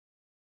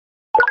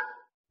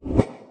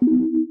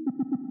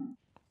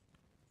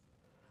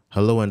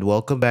Hello and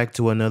welcome back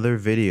to another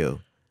video.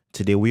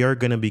 Today we are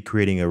going to be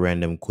creating a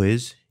random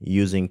quiz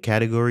using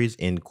categories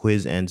in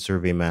Quiz and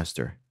Survey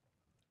Master.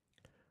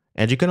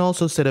 And you can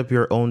also set up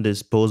your own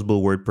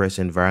disposable WordPress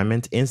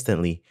environment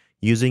instantly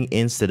using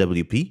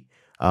InstaWP.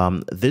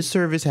 This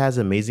service has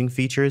amazing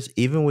features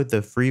even with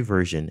the free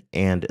version,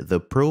 and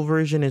the pro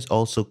version is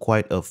also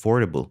quite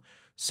affordable.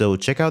 So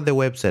check out their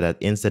website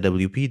at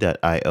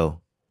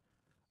instawp.io.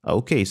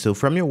 Okay, so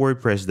from your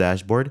WordPress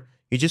dashboard,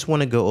 you just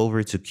want to go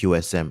over to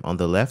QSM. On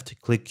the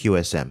left, click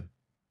QSM.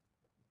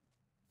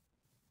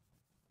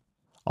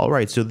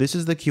 Alright, so this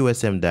is the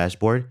QSM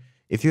dashboard.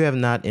 If you have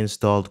not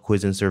installed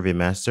Quiz and Survey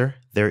Master,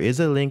 there is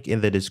a link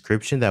in the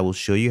description that will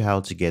show you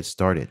how to get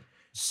started.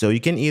 So you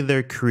can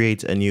either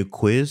create a new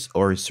quiz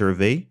or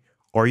survey,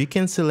 or you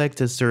can select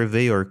a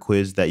survey or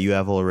quiz that you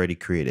have already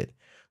created.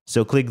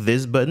 So click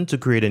this button to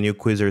create a new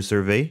quiz or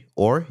survey,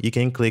 or you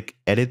can click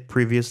Edit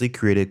Previously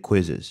Created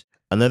Quizzes.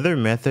 Another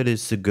method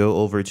is to go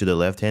over to the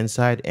left-hand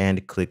side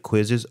and click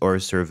Quizzes or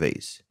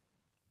Surveys.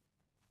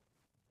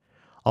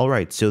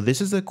 Alright, so this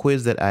is a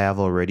quiz that I have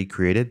already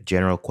created,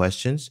 general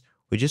questions.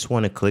 We just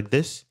want to click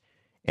this,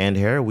 and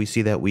here we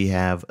see that we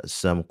have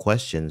some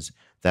questions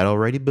that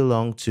already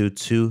belong to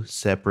two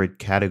separate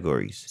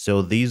categories.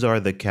 So these are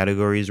the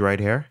categories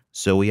right here.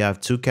 So we have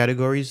two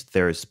categories,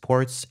 there's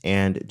sports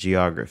and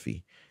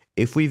geography.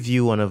 If we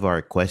view one of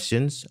our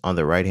questions on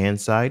the right hand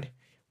side,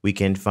 we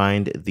can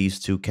find these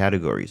two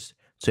categories.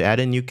 To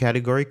add a new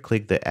category,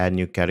 click the Add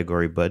New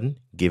Category button,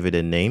 give it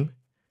a name,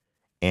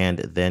 and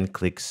then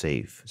click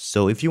Save.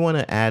 So if you want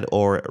to add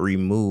or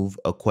remove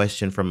a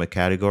question from a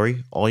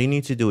category, all you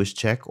need to do is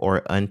check or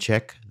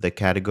uncheck the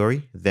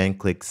category, then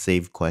click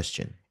Save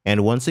Question.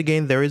 And once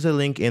again, there is a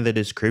link in the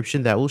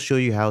description that will show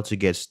you how to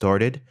get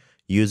started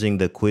using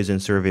the Quiz and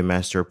Survey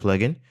Master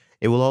plugin.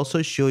 It will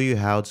also show you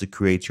how to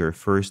create your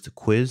first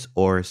quiz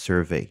or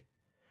survey.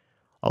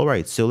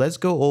 Alright, so let's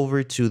go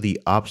over to the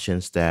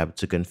Options tab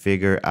to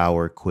configure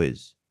our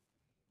quiz.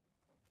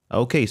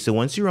 Okay, so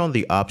once you're on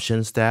the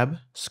Options tab,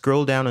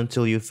 scroll down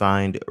until you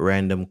find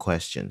Random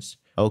Questions.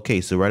 Okay,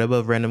 so right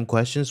above Random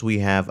Questions, we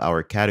have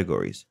our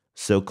categories.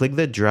 So click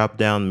the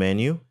drop-down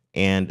menu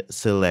and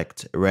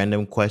select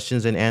Random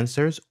Questions and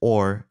Answers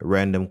or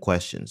Random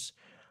Questions.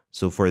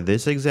 So for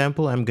this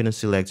example, I'm going to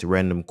select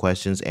Random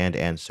Questions and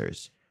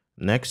Answers.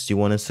 Next, you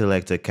want to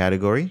select a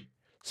category.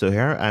 So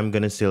here, I'm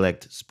going to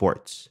select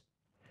Sports.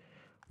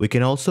 We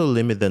can also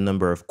limit the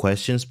number of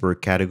questions per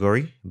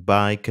category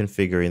by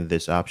configuring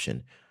this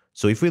option.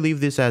 So if we leave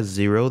this as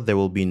 0, there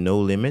will be no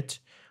limit.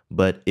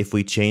 But if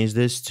we change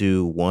this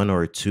to 1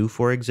 or 2,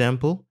 for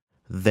example,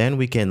 then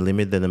we can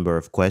limit the number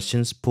of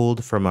questions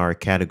pulled from our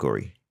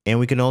category. And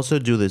we can also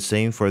do the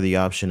same for the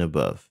option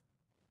above.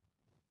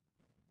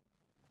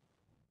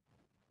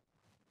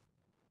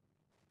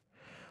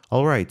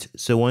 Alright,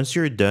 so once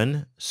you're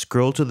done,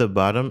 scroll to the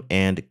bottom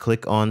and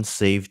click on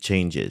Save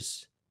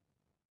Changes.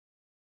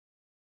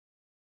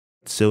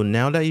 So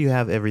now that you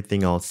have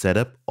everything all set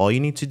up, all you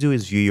need to do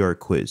is view your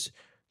quiz.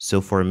 So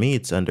for me,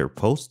 it's under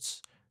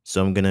Posts.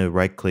 So I'm going to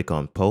right click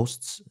on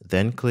Posts,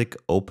 then click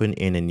Open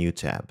in a new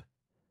tab.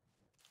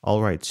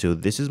 Alright, so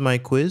this is my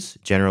quiz,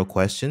 General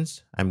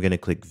Questions. I'm going to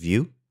click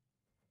View.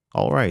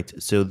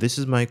 Alright, so this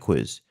is my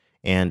quiz.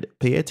 And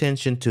pay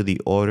attention to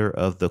the order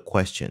of the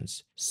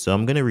questions. So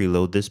I'm going to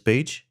reload this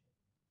page.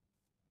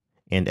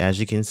 And as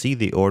you can see,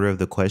 the order of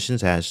the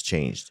questions has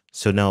changed.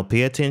 So now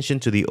pay attention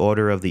to the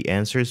order of the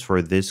answers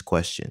for this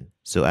question.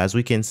 So as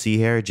we can see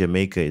here,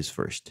 Jamaica is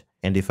first.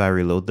 And if I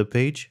reload the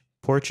page,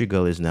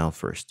 Portugal is now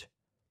first.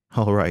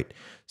 Alright,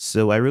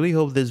 so I really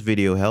hope this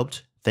video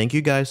helped. Thank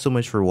you guys so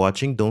much for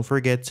watching. Don't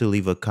forget to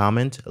leave a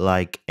comment,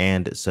 like,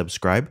 and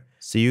subscribe.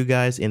 See you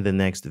guys in the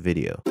next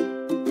video.